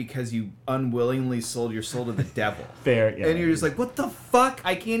can't because you unwillingly sold your soul to the devil. Fair, yeah. And you're just like, what the fuck?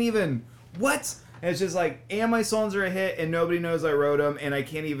 I can't even what? And it's just like, and my songs are a hit and nobody knows I wrote them, and I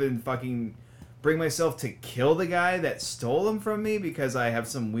can't even fucking bring myself to kill the guy that stole them from me because I have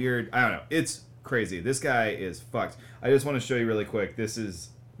some weird, I don't know. It's crazy. This guy is fucked. I just want to show you really quick. This is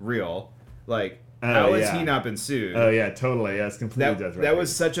real. Like, how has he not been sued? Oh yeah, totally. Yeah, it's completely Death Records. That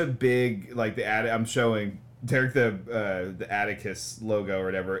was such a big, like, I'm showing Derek the Atticus logo or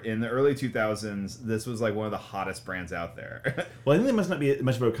whatever. In the early 2000s, this was like one of the hottest brands out there. Well, I think there must not be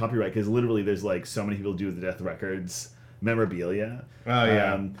much of a copyright because literally there's like so many people do the Death Records memorabilia. Oh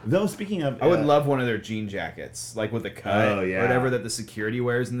yeah. Though speaking of, I would love one of their jean jackets, like with the cut or whatever that the security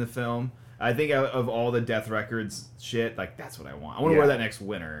wears in the film. I think of all the Death Records shit, like that's what I want. I want to wear that next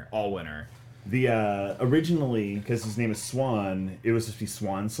winter, all winter. The originally, because his name is Swan, it was supposed to be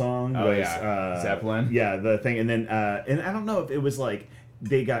Swan Song. Zeppelin. Yeah, the thing, and then and I don't know if it was like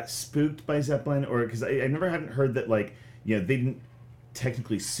they got spooked by Zeppelin or because I never haven't heard that like they didn't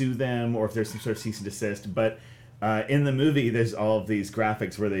technically sue them or if there's some sort of cease and desist. But in the movie, there's all of these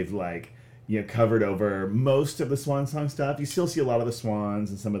graphics where they've like. Covered over most of the Swan Song stuff. You still see a lot of the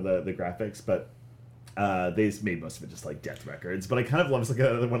swans and some of the graphics, but they just made most of it just like Death Records. But I kind of love it's like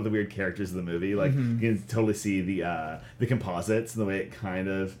one of the weird characters of the movie. Like you can totally see the composites and the way it kind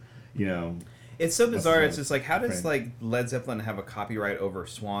of It's so bizarre. It's just like, how does like Led Zeppelin have a copyright over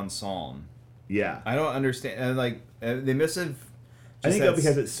Swan Song? Yeah, I don't understand. They must have. I think that's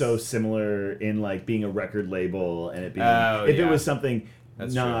because it's so similar in like being a record label and it being it was something.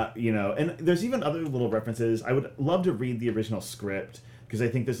 That's true. And there's even other little references. I would love to read the original script because I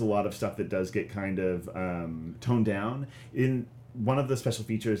think there's a lot of stuff that does get kind of toned down. In one of the special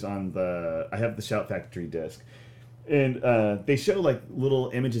features on I have the Shout Factory disc, and they show like little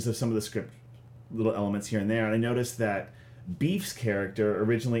images of some of the script, little elements here and there, and I noticed that Beef's character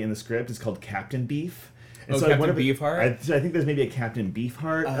originally in the script is called Captain Beef. And so Captain Beefheart? I think there's maybe a Captain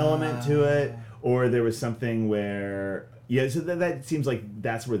Beefheart element to it, or there was something where... Yeah, so that seems like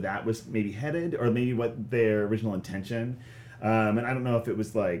that's where that was maybe headed, or maybe what their original intention. And I don't know if it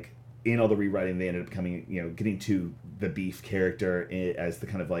was like, in all the rewriting, they ended up getting to the Beef character as the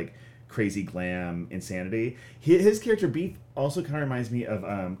kind of like crazy glam insanity. His character Beef also kind of reminds me of,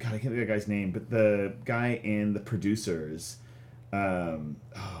 God, I can't think of the guy's name, but the guy in The Producers. Oh,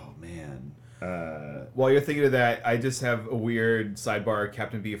 man. While you're thinking of that, I just have a weird sidebar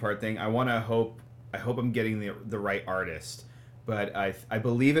Captain Beefheart thing. I hope I'm getting the right artist, but I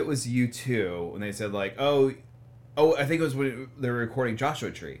believe it was U2 when they said like, oh, I think it was when they were recording Joshua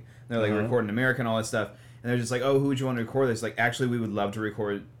Tree. They're like recording America and all that stuff, and they're just like, oh, who would you want to record this? Like, actually, we would love to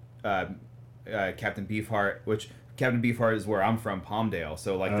record Captain Beefheart, which Captain Beefheart is where I'm from, Palmdale,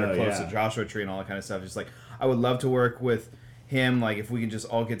 so like they're close to Joshua Tree and all that kind of stuff. Just like, I would love to work with him, like if we can just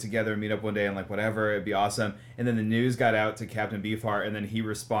all get together and meet up one day and like whatever, it'd be awesome. And then the news got out to Captain Beefheart, and then he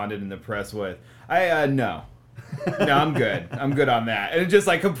responded in the press with, no, I'm good on that. And it just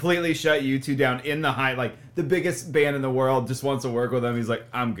like completely shut U2 down in the high, like the biggest band in the world just wants to work with him. He's like,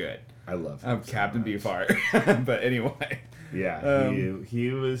 I'm good. I love him. I'm so Captain Beefheart. But anyway. Yeah,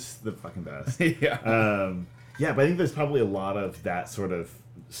 he was the fucking best. Yeah. Yeah, but I think there's probably a lot of that sort of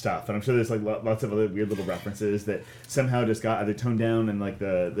stuff, and I'm sure there's like lots of other weird little references that somehow just got either toned down and like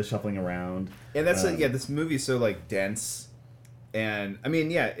the shuffling around. And that's this movie's so like dense, and I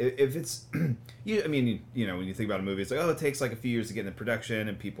mean, yeah, if it's, when you think about a movie, it's like, oh, it takes like a few years to get into production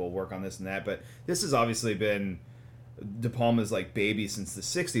and people work on this and that, but this has obviously been De Palma's like baby since the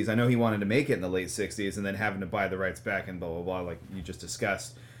 60s. I know he wanted to make it in the late 60s, and then having to buy the rights back and blah blah blah, like you just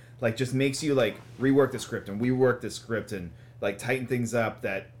discussed, like just makes you like rework the script and rework the script and like tighten things up.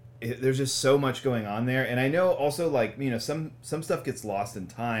 There's just so much going on there. And I know also like, some stuff gets lost in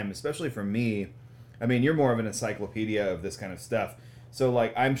time, especially for me. I mean, you're more of an encyclopedia of this kind of stuff, so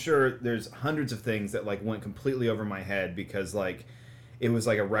like I'm sure there's hundreds of things that like went completely over my head because like it was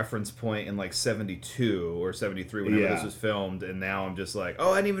like a reference point in like 72 or 73 whenever this was filmed, and now I'm just like,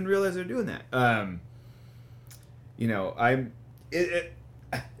 oh, I didn't even realize they're doing that.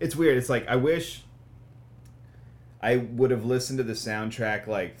 It's weird. It's like I wish I would have listened to the soundtrack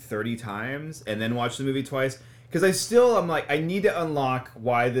like 30 times and then watched the movie twice, because I'm like, I need to unlock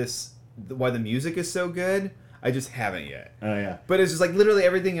why the music is so good. I just haven't yet. Oh yeah. But it's just like literally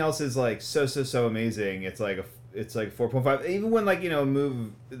everything else is like so amazing. It's like 4.5. Even when like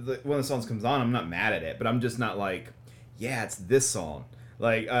when the song comes on, I'm not mad at it, but I'm just not like, yeah, it's this song.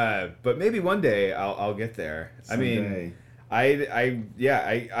 Like, but maybe one day I'll get there. Someday. I mean,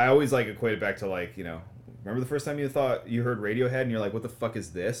 I always like equate it back to like, remember the first time you thought you heard Radiohead and you're like, what the fuck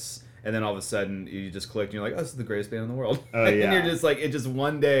is this? And then all of a sudden you just clicked and you're like, oh, this is the greatest band in the world. Oh, yeah. And you're just like, it just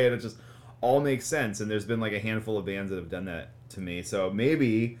one day and it just all makes sense. And there's been like a handful of bands that have done that to me. So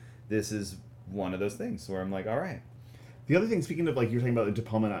maybe this is one of those things where I'm like, all right. The other thing, speaking of like, you're talking about De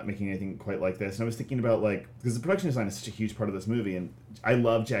Palma not making anything quite like this, and I was thinking about like, because the production design is such a huge part of this movie, and I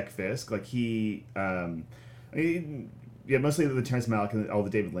love Jack Fisk. Like mostly the Terrence Malick and all the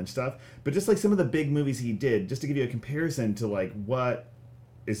David Lynch stuff, but just like some of the big movies he did, just to give you a comparison to like what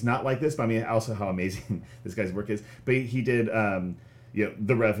is not like this, but I mean also how amazing this guy's work is. But he did,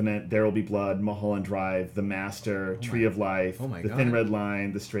 The Revenant, There Will Be Blood, Mulholland Drive, The Master, Tree of Life, The Thin Red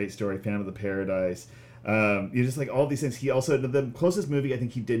Line, The Straight Story, Phantom of the Paradise. Just like all these things. He also, the closest movie I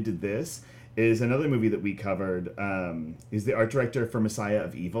think he did to this is another movie that we covered. He's the art director for Messiah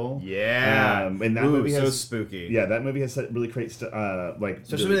of Evil. Yeah. And that movie has, so spooky. Yeah, that movie has really great like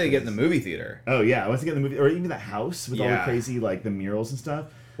especially when they get in the movie theater. Oh yeah, once they get in the movie, or even that house with all the crazy like the murals and stuff.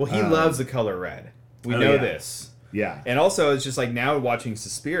 Well, he loves the color red. We know this. Yeah. And also, it's just like now watching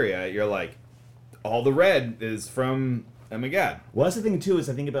Suspiria, you're like, all the red is from. Oh my god. Well, that's the thing too. Is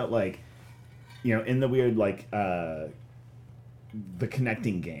I think about like, in the weird like. The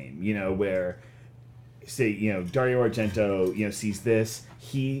connecting game, where, say, Dario Argento, sees this,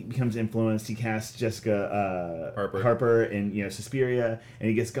 he becomes influenced, he casts Jessica Harper in, Suspiria, and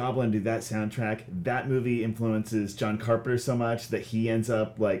he gets Goblin to do that soundtrack. That movie influences John Carpenter so much that he ends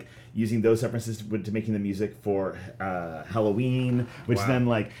up, like, using those references to making the music for Halloween, which then,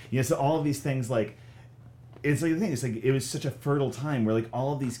 like, so all of these things, like, it's like the thing, it's like, it was such a fertile time where, like,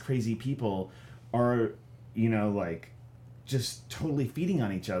 all of these crazy people are, like, just totally feeding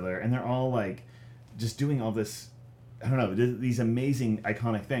on each other, and they're all like just doing all this, I don't know, these amazing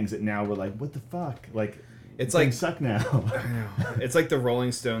iconic things that now we're like, what the fuck, like It's like suck now. I know. It's like the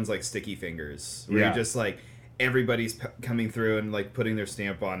Rolling Stones, like Sticky Fingers, where you're just like everybody's coming through and like putting their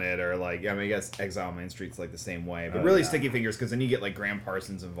stamp on it, or like I guess Exile on Main Street's like the same way, but really Sticky Fingers, because then you get like Graham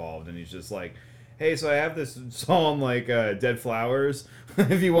Parsons involved, and he's just like, hey, so I have this song like Dead Flowers,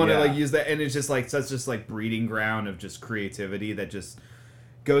 if you want to like use that, and it's just like such just like breeding ground of just creativity that just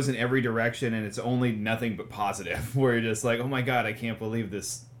goes in every direction, and it's only nothing but positive. Where you're just like, oh my god, I can't believe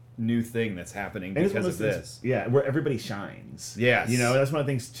this new thing that's happening because of this. Where everybody shines. Yes. That's one of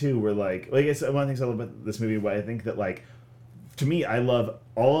the things too, where like it's one of the things I love about this movie, where I think that like, to me, I love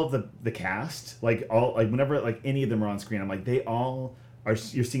all of the cast, like all, like whenever like any of them are on screen, I'm like, they all are,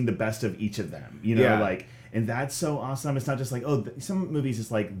 you're seeing the best of each of them, like, and that's so awesome. It's not just like, some movies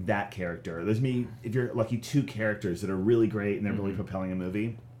it's like that character. There's if you're lucky, 2 characters that are really great and they're really propelling a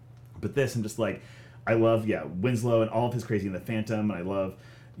movie. But this, I'm just like, I love, Winslow and all of his crazy in The Phantom, and I love,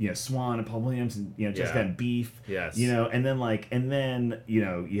 Swan and Paul Williams and, Jessica and Beef. Yes. And then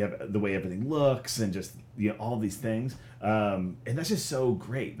you have the way everything looks and just, all these things. And that's just so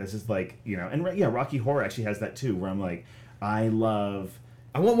great. That's just like, and Rocky Horror actually has that too, where I'm like, I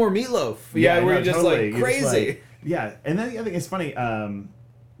want more Meatloaf. Yeah, where you're just totally. Like crazy. And then the other thing, it's funny,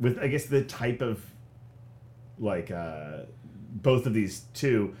 with, I guess, the type of, like, both of these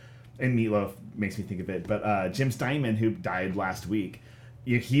two, and Meatloaf makes me think of it, but Jim Steinman, who died last week,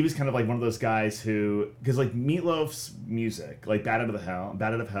 he was kind of like one of those guys who, because like Meatloaf's music, like Bat Out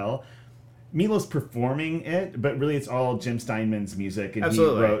of Hell, Meatloaf's performing it, but really it's all Jim Steinman's music, and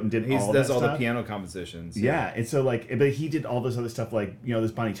Absolutely. He wrote and did all that does stuff. all the piano compositions. Yeah, and so like, but he did all this other stuff, like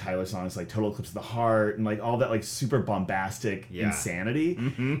this Bonnie Tyler songs, like Total Eclipse of the Heart, and like all that like super bombastic insanity,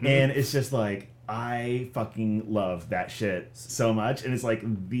 and it's just like, I fucking love that shit so much. And it's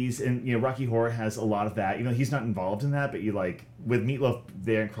like these, and Rocky Horror has a lot of that. He's not involved in that, but you like with Meatloaf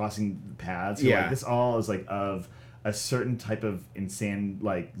there and crossing paths, like this all is like of a certain type of insane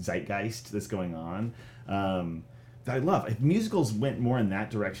like zeitgeist that's going on. That I love. If musicals went more in that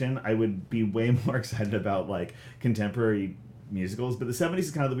direction, I would be way more excited about like contemporary musicals. But the 70s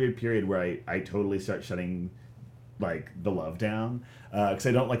is kind of the weird period where I totally start shutting like the love down, because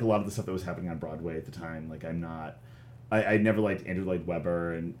I don't like a lot of the stuff that was happening on Broadway at the time. Like I never liked Andrew Lloyd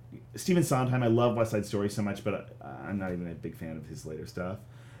Webber and Stephen Sondheim. I love West Side Story so much, but I'm not even a big fan of his later stuff.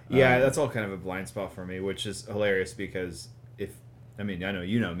 Yeah, that's all kind of a blind spot for me, which is hilarious because I know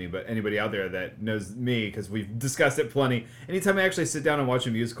you know me, but anybody out there that knows me, because we've discussed it plenty, anytime I actually sit down and watch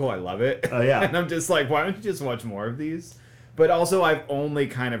a musical, I love it. Oh, yeah. And I'm just like, why don't you just watch more of these? But also, I've only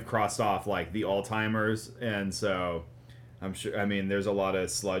kind of crossed off like the all-timers, and so I'm sure, there's a lot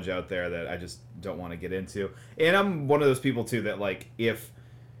of sludge out there that I just don't want to get into. And I'm one of those people too that like,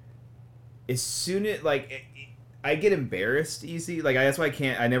 I get embarrassed easy. Like, that's why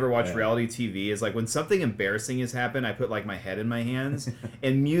I never watch reality TV. Is like when something embarrassing has happened, I put like my head in my hands.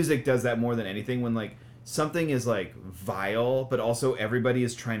 And music does that more than anything. When like something is like vile, but also everybody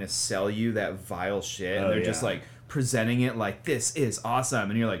is trying to sell you that vile shit, and they're just like presenting it like, this is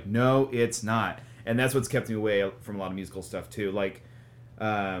awesome, and you're like, no, it's not. And that's what's kept me away from a lot of musical stuff too. Like,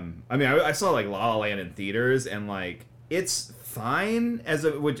 I saw like La La Land in theaters, and like it's fine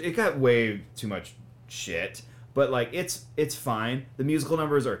which it got way too much shit. But like it's fine. The musical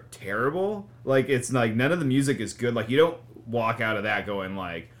numbers are terrible. Like, it's like none of the music is good. Like, you don't walk out of that going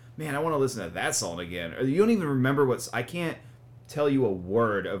like, man, I want to listen to that song again. Or you don't even remember I can't tell you a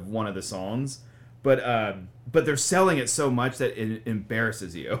word of one of the songs, but they're selling it so much that it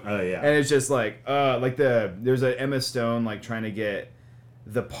embarrasses you. Oh yeah. And it's just like there's a Emma Stone like trying to get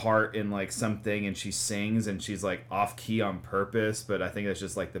the part in like something, and she sings and she's like off key on purpose, but I think that's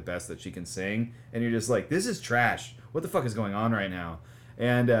just like the best that she can sing, and you're just like, this is trash. What the fuck is going on right now?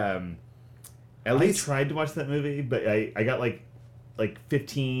 And at least I tried to watch that movie, but I got like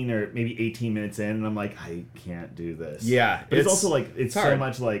 15 or maybe 18 minutes in, and I'm like, I can't do this. Yeah, but it's also like it's hard. so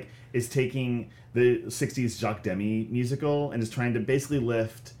much like it's taking the 60s Jacques Demy musical and just trying to basically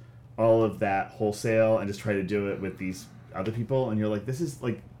lift all of that wholesale and just try to do it with these other people, and you're like, this is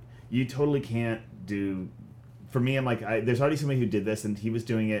like, you totally can't do. For me, I'm like, there's already somebody who did this, and he was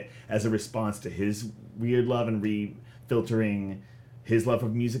doing it as a response to his weird love and refiltering his love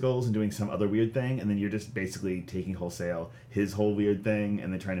of musicals and doing some other weird thing, and then you're just basically taking wholesale his whole weird thing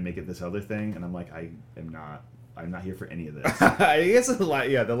and then trying to make it this other thing, and I'm like, I'm not here for any of this. I guess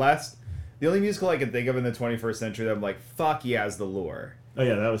the only musical I can think of in the 21st century that I'm like, fuck yeah, is The Lure. Oh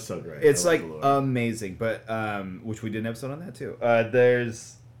yeah, that was so great. It's like amazing, but which we did an episode on that too. I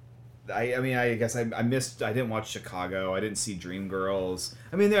guess I missed. I didn't watch Chicago. I didn't see Dreamgirls.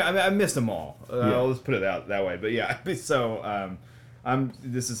 I missed them all. I'll just put it out that way. But yeah, so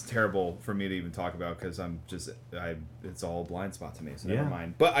This is terrible for me to even talk about because it's all a blind spot to me. So never Yeah.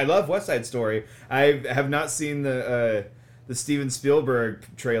 mind. But I love West Side Story. I have not seen the Steven Spielberg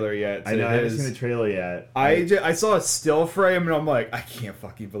trailer yet. I know, I haven't seen the trailer yet. I saw a still frame and I'm like, I can't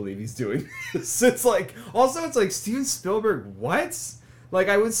fucking believe he's doing this. It's like Steven Spielberg, what? Like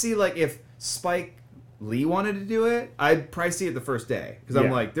I would see like if Spike Lee wanted to do it, I'd probably see it the first day because I'm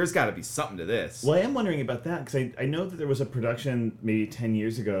like, there's got to be something to this. Well, I am wondering about that because I know that there was a production maybe 10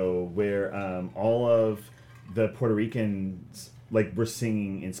 years ago where all of the Puerto Ricans like were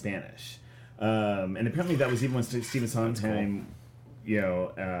singing in Spanish, and apparently that was even when Stephen Sondheim,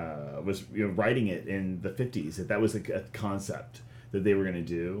 was writing it in the 50s. That was like a concept that they were going to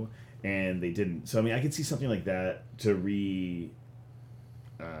do, and they didn't. So I mean, I could see something like that to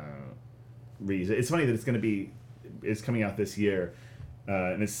It's funny that it's coming out this year,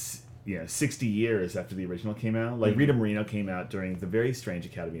 and it's 60 years after the original came out. Like Rita Moreno came out during the very strange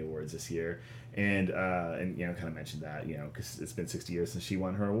Academy Awards this year, and kind of mentioned that because it's been 60 years since she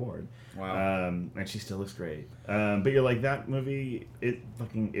won her award. Wow. And she still looks great. But you're like, that movie, it's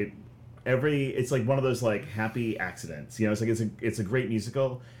like one of those like happy accidents. It's like it's a great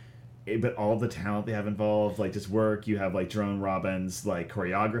musical. But all the talent they have involved, like just work. You have like Jerome Robbins' like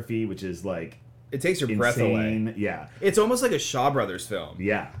choreography, which is like it takes your insane. breath away. Yeah, it's almost like a Shaw Brothers film.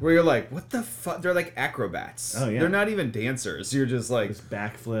 Yeah, where you're like, what the fuck? They're like acrobats. Oh yeah, they're not even dancers. You're just like just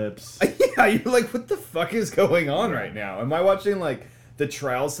backflips. Yeah, you're like, what the fuck is going on right now? Am I watching like the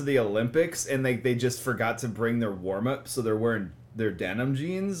trials to the Olympics and they just forgot to bring their warm up, so they're wearing their denim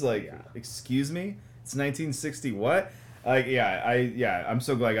jeans? Like, excuse me, it's 1960. What? I'm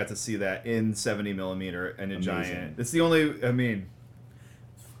so glad I got to see that in 70 millimeter and a giant. It's the only.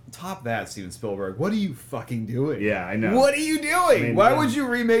 Top that, Steven Spielberg. What are you fucking doing? Yeah, I know. What are you doing? Why would you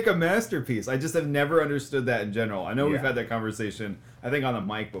remake a masterpiece? I just have never understood that in general. I know we've had that conversation, I think, on the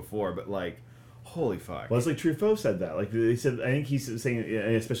mic before, but like, holy fuck. Well, it's like Truffaut said that. Like they said, I think he's saying,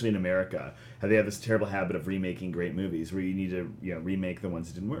 especially in America, how they have this terrible habit of remaking great movies where you need to remake the ones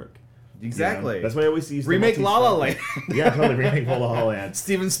that didn't work. Exactly. That's why I always use remake La La Land. Yeah, totally remake La La Land.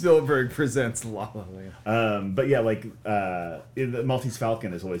 Steven Spielberg presents La La Land. But yeah, like the Maltese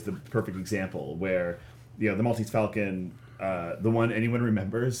Falcon is always the perfect example where the Maltese Falcon, the one anyone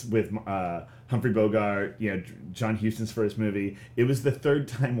remembers with Humphrey Bogart, John Huston's first movie. It was the third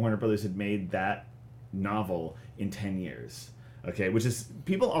time Warner Brothers had made that novel in 10 years. Okay, which is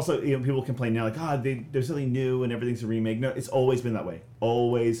people also people complain now like there's something new and everything's a remake. No, it's always been that way.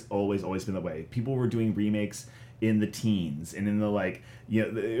 Always been that way. People were doing remakes in the teens and in the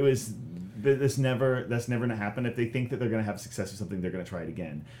it was that's never gonna happen. If they think that they're gonna have success with something, they're gonna try it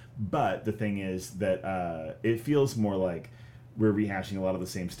again. But the thing is that it feels more like we're rehashing a lot of the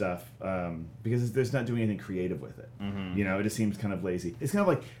same stuff because there's not doing anything creative with it. Mm-hmm. It just seems kind of lazy. It's kind of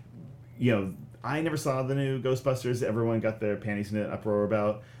like I never saw the new Ghostbusters. Everyone got their panties in an uproar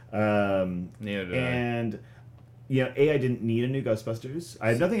about. Neither did I. And I didn't need a new Ghostbusters.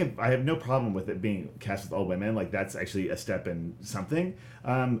 I have no problem with it being cast with all women. Like that's actually a step in something.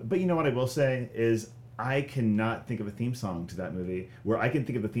 But you know what I will say is I cannot think of a theme song to that movie where I can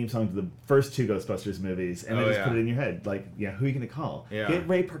think of the theme song to the first two Ghostbusters movies and then just put it in your head. Like, who are you going to call? Yeah. Get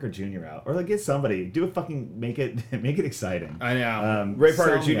Ray Parker Jr. out. Or get somebody. Do a fucking... Make it exciting. I know. Ray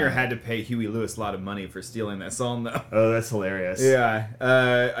Parker Jr. had to pay Huey Lewis a lot of money for stealing that song, though. Oh, that's hilarious. Yeah.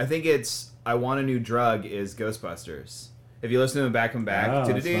 I think it's I Want a New Drug is Ghostbusters. If you listen to them back and back. And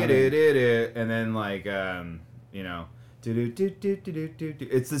then,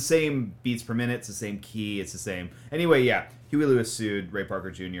 it's the same beats per minute, it's the same key, it's the same. Anyway, yeah, Huey Lewis sued Ray Parker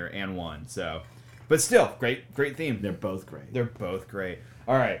Jr. and won. So, but still, great theme. They're both great.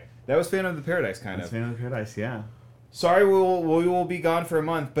 All right, that was Phantom of the Paradise, kind of. Phantom of the Paradise, yeah. Sorry, we will be gone for a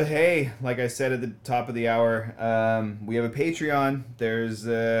month, but hey, like I said at the top of the hour, we have a Patreon. There's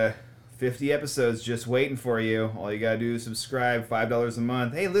 50 episodes just waiting for you. All you gotta do is subscribe, $5 a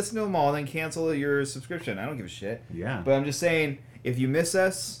month. Hey, listen to them all, then cancel your subscription. I don't give a shit. Yeah. But I'm just saying, if you miss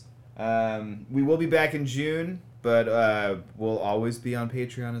us, we will be back in June, but we'll always be on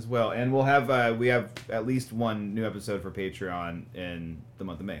Patreon as well. And we'll have we have at least one new episode for Patreon in the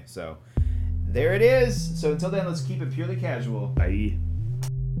month of May. So there it is. So until then, let's keep it purely casual. Bye.